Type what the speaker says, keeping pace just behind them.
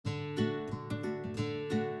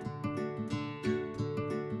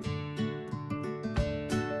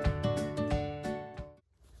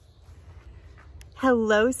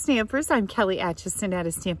Hello Stampers, I'm Kelly Acheson at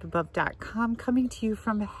stampingup.com coming to you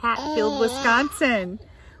from Hatfield, Wisconsin.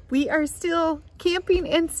 We are still camping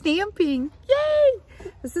and stamping. Yay!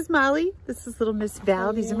 This is Molly, this is little Miss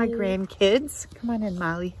Val, these are my grandkids. Come on in,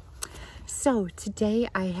 Molly. So today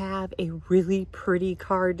I have a really pretty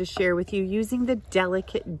card to share with you using the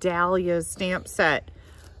Delicate Dahlias stamp set.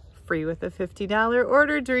 Free with a $50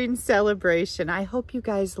 order during celebration. I hope you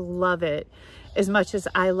guys love it as much as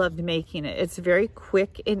I loved making it. It's very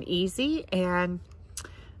quick and easy, and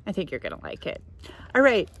I think you're gonna like it. All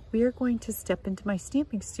right, we are going to step into my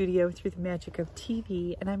stamping studio through the magic of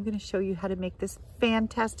TV, and I'm gonna show you how to make this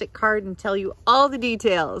fantastic card and tell you all the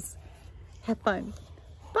details. Have fun.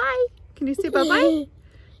 Bye. Can you say bye-bye?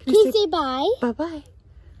 Can you say bye? Bye-bye.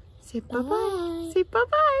 Say bye-bye. Say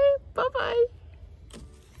bye-bye. Bye-bye.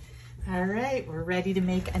 All right, we're ready to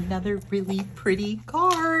make another really pretty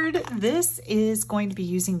card. This is going to be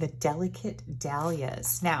using the Delicate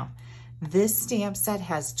Dahlias. Now, this stamp set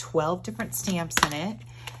has 12 different stamps in it.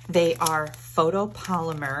 They are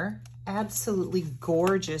photopolymer, absolutely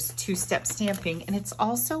gorgeous two-step stamping, and it's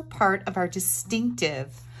also part of our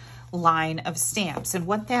distinctive line of stamps. And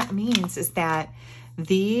what that means is that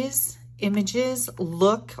these images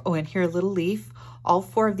look, oh, and here a little leaf, all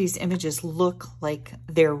four of these images look like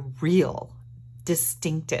they're real,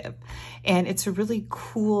 distinctive. And it's a really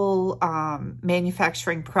cool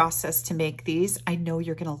manufacturing process to make these. I know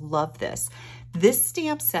you're gonna love this. This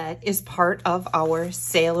stamp set is part of our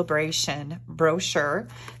celebration brochure.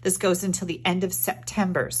 This goes until the end of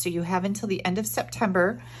September. So you have until the end of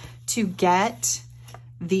September to get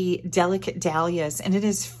the Delicate Dahlias, and it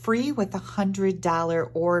is free with a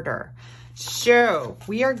 $100 order. So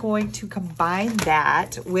we are going to combine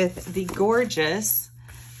that with the gorgeous,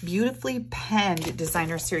 beautifully penned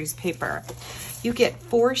designer series paper. You get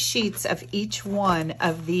 4 sheets of each one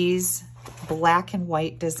of these black and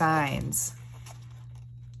white designs.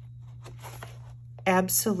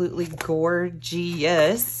 Absolutely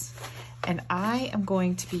gorgeous. And I am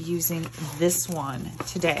going to be using this one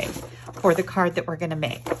today for the card that we're going to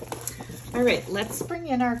make. All right, let's bring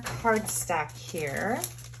in our cardstock here.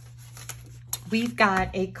 We've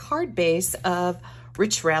got a card base of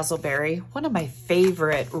Rich Razzleberry, one of my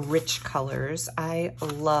favorite rich colors. I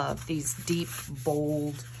love these deep,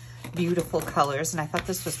 bold, beautiful colors, and I thought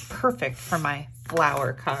this was perfect for my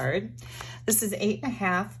flower card. This is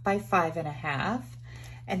 8.5 by 5.5.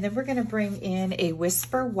 And then we're gonna bring in a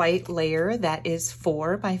Whisper White layer that is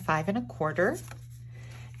 4 by 5 1/4.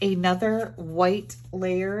 Another white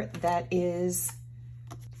layer that is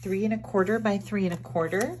 3 1/4 by 3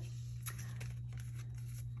 1/4.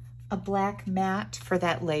 A black matte for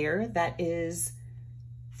that layer that is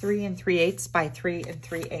 3 3/8 by 3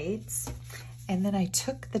 3/8. And then I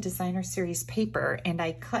took the designer series paper and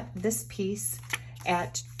I cut this piece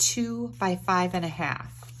at 2 by 5 1/2.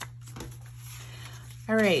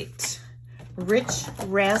 All right, Rich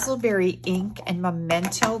Razzleberry ink and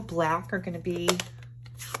Memento Black are going to be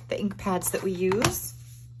the ink pads that we use.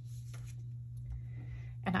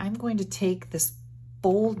 And I'm going to take this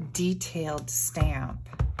bold, detailed stamp.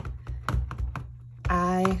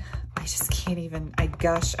 I just can't even, I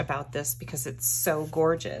gush about this because it's so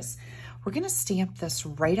gorgeous. We're going to stamp this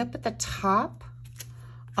right up at the top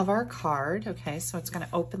of our card. Okay, so it's going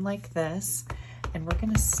to open like this, and we're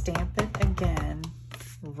going to stamp it again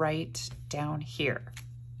right down here.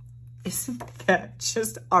 Isn't that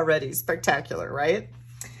just already spectacular, right?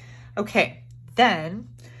 Okay, then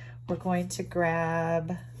we're going to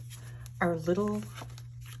grab our little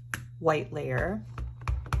white layer,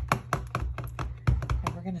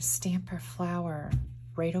 and we're going to stamp our flower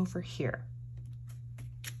right over here.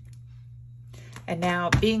 And now,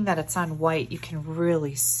 being that it's on white, you can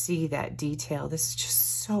really see that detail. This is just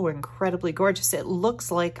so incredibly gorgeous. It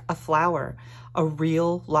looks like a flower, a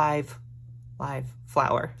real live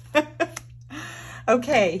flower.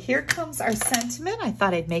 Okay, here comes our sentiment. I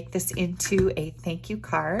thought I'd make this into a thank you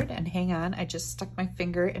card. And hang on, I just stuck my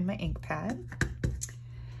finger in my ink pad.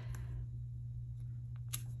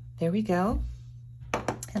 There we go.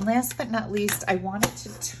 And last but not least, I wanted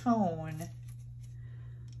to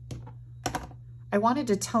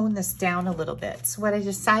tone this down a little bit. So what I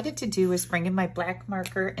decided to do is bring in my black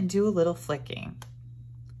marker and do a little flicking.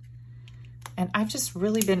 And I've just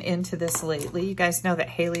really been into this lately. You guys know that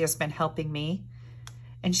Haley has been helping me,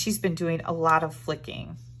 and she's been doing a lot of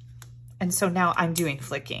flicking. And so now I'm doing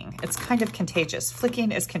flicking. It's kind of contagious.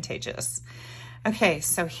 Flicking is contagious. Okay,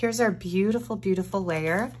 so here's our beautiful, beautiful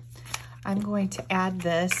layer. I'm going to add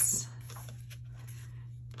this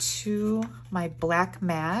to my black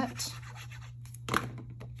mat.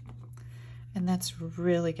 And that's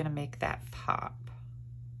really gonna make that pop.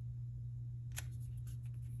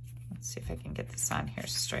 Let's see if I can get this on here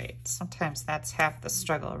straight. Sometimes that's half the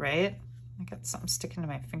struggle, right? I got something sticking to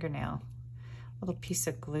my fingernail. A little piece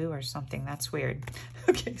of glue or something. That's weird.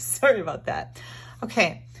 Okay, sorry about that.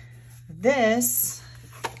 Okay, this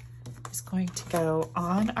is going to go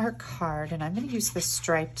on our card, and I'm going to use the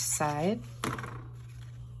striped side. I'm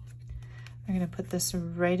going to put this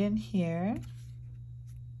right in here.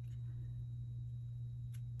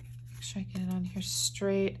 Make sure I get it on here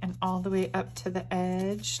straight and all the way up to the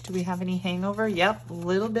edge. Do we have any hangover? Yep, a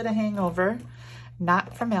little bit of hangover.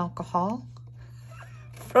 Not from alcohol.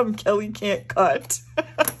 From Kelly Can't Cut.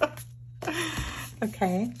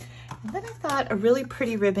 Okay. And then I thought a really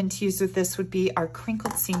pretty ribbon to use with this would be our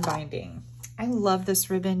crinkled seam binding. I love this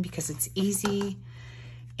ribbon because it's easy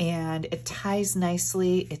and it ties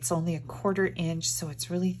nicely. It's only 1/4 inch, so it's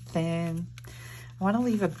really thin. I want to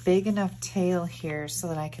leave a big enough tail here so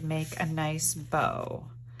that I can make a nice bow.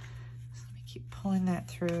 So let me keep pulling that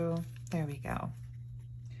through. There we go.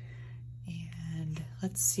 And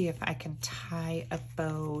let's see if I can tie a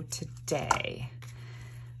bow today.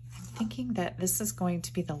 I'm thinking that this is going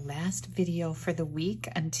to be the last video for the week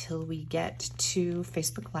until we get to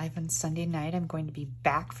Facebook Live on Sunday night. I'm going to be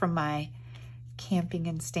back from my camping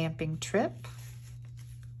and stamping trip.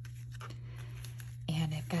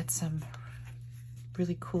 And I've got some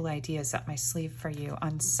really cool ideas up my sleeve for you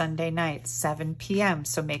on Sunday night, 7 p.m.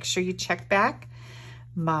 So make sure you check back.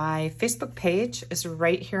 My Facebook page is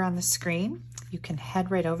right here on the screen. You can head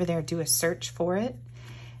right over there, do a search for it,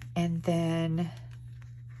 and then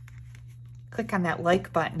click on that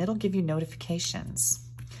like button. It'll give you notifications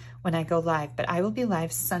when I go live. But I will be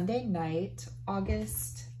live Sunday night,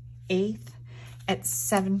 August 8th at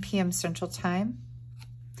 7 p.m. Central Time.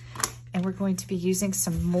 And we're going to be using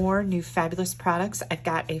some more new fabulous products. I've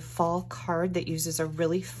got a fall card that uses a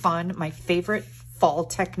really fun, my favorite fall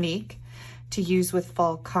technique to use with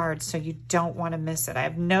fall cards, so you don't want to miss it. I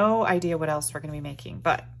have no idea what else we're going to be making,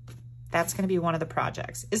 but that's going to be one of the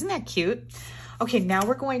projects. Isn't that cute? Okay, now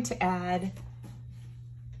we're going to add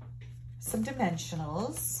some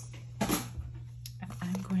dimensionals. And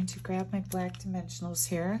I'm going to grab my black dimensionals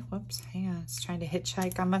here. Whoops, hang on, it's trying to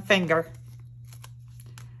hitchhike on my finger.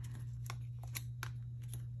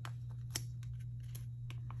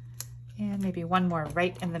 And maybe one more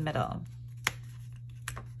right in the middle.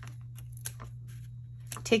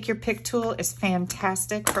 Take Your Pick tool is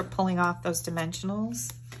fantastic for pulling off those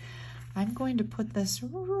dimensionals. I'm going to put this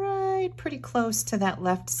right pretty close to that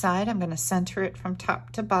left side. I'm going to center it from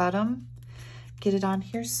top to bottom. Get it on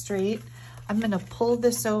here straight. I'm going to pull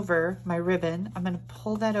this over, my ribbon. I'm going to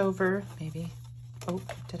pull that over, maybe. Oh,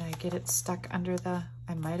 did I get it stuck under the...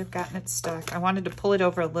 I might have gotten it stuck. I wanted to pull it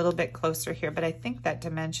over a little bit closer here, but I think that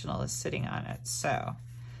dimensional is sitting on it. So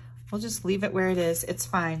we'll just leave it where it is. It's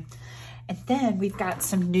fine. And then we've got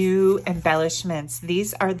some new embellishments.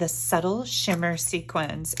 These are the subtle shimmer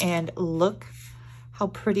sequins, and look how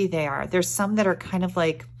pretty they are. There's some that are kind of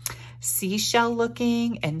like seashell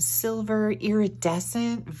looking and silver,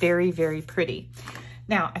 iridescent, very, very pretty.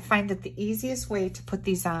 Now, I find that the easiest way to put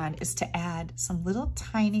these on is to add some little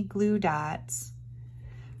tiny glue dots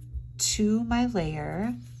to my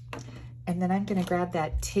layer. And then I'm gonna grab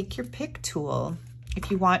that Take Your Pick tool.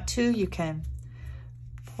 If you want to, you can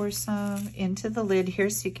pour some into the lid here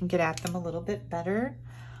so you can get at them a little bit better.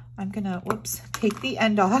 I'm gonna, whoops, take the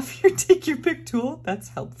end off your Take Your Pick tool. That's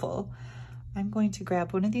helpful. I'm going to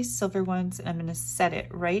grab one of these silver ones and I'm gonna set it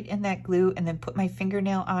right in that glue and then put my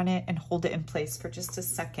fingernail on it and hold it in place for just a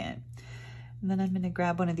second. And then I'm gonna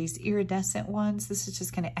grab one of these iridescent ones. This is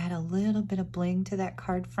just gonna add a little bit of bling to that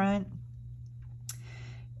card front.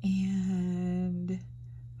 And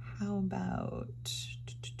how about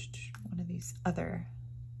one of these other,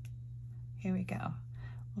 here we go.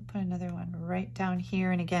 We'll put another one right down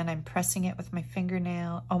here. And again, I'm pressing it with my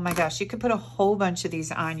fingernail. Oh my gosh, you could put a whole bunch of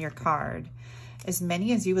these on your card. As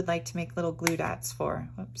many as you would like to make little glue dots for.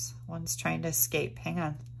 Whoops, one's trying to escape, hang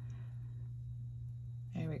on.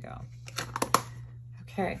 There we go.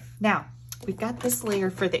 Okay, now we've got this layer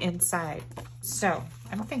for the inside. So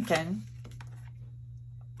I'm thinking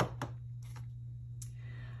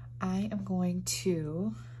I am going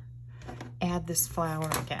to add this flower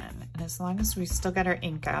again. And as long as we still got our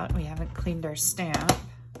ink out, we haven't cleaned our stamp,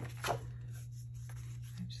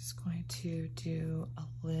 I'm just going to do a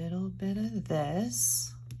little bit of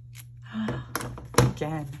this.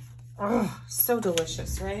 Again, oh, so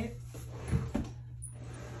delicious, right?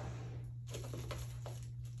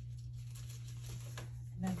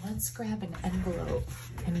 And then let's grab an envelope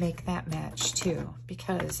and make that match too,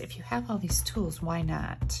 because if you have all these tools, why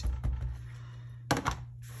not?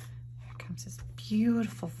 Here comes this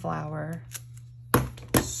beautiful flower.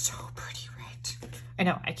 So I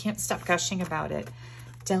know, I can't stop gushing about it.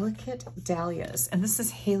 Delicate Dahlias. And this is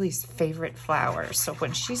Haley's favorite flower. So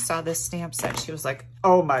when she saw this stamp set, she was like,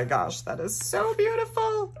 oh my gosh, that is so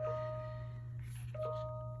beautiful. Oh,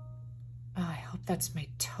 I hope that's my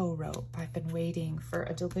tow rope. I've been waiting for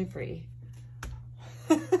a delivery.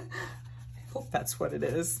 I hope that's what it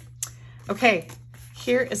is. Okay,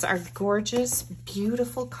 here is our gorgeous,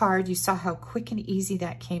 beautiful card. You saw how quick and easy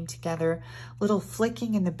that came together. Little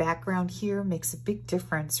flicking in the background here makes a big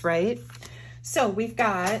difference, right? So we've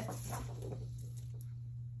got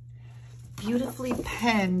beautifully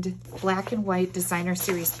penned black and white designer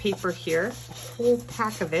series paper here. A whole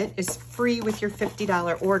pack of it is free with your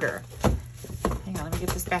 $50 order. Hang on, let me get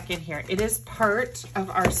this back in here. It is part of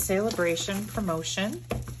our celebration promotion.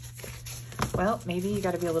 Well, maybe you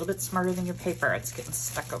got to be a little bit smarter than your paper. It's getting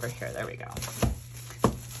stuck over here. There we go.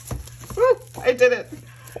 Woo, I did it,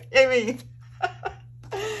 Amy.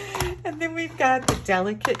 And then we've got the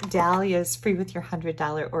Delicate Dahlias free with your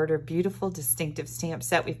 $100 order. Beautiful, distinctive stamp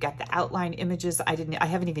set. We've got the outline images. I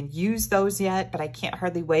haven't even used those yet, but I can't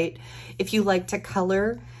hardly wait. If you like to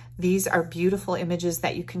color, these are beautiful images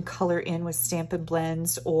that you can color in with Stampin'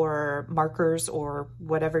 Blends or markers or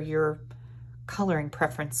whatever your coloring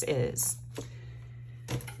preference is.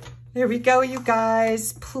 There we go, you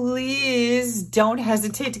guys. Please don't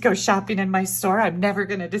hesitate to go shopping in my store. I'm never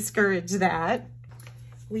going to discourage that.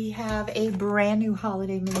 We have a brand new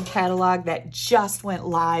holiday mini catalog that just went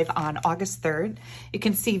live on August 3rd. You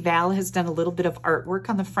can see Val has done a little bit of artwork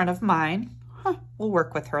on the front of mine. We'll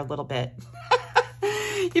work with her a little bit.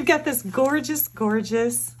 You've got this gorgeous,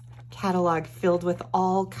 gorgeous catalog filled with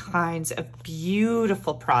all kinds of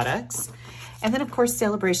beautiful products. And then, of course,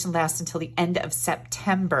 celebration lasts until the end of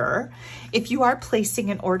September. If you are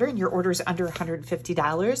placing an order and your order is under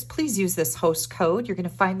 $150, please use this host code. You're going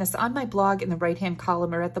to find this on my blog in the right-hand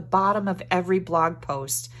column or at the bottom of every blog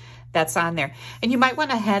post that's on there. And you might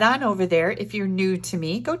want to head on over there if you're new to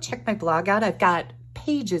me. Go check my blog out. I've got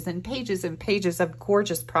pages and pages and pages of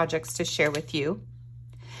gorgeous projects to share with you.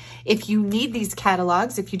 If you need these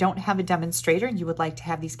catalogs, if you don't have a demonstrator and you would like to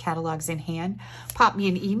have these catalogs in hand, pop me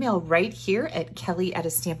an email right here at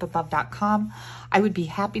kelly@astampabove.com. I would be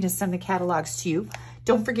happy to send the catalogs to you.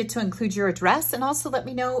 Don't forget to include your address and also let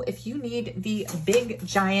me know if you need the big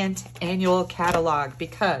giant annual catalog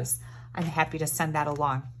because I'm happy to send that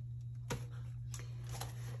along.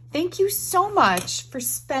 Thank you so much for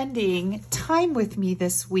spending time with me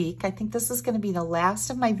this week. I think this is going to be the last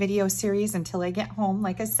of my video series until I get home,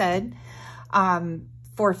 like I said,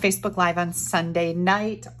 for Facebook Live on Sunday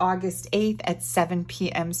night, August 8th at 7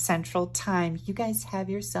 p.m. Central Time. You guys have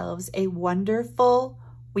yourselves a wonderful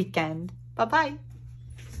weekend. Bye-bye.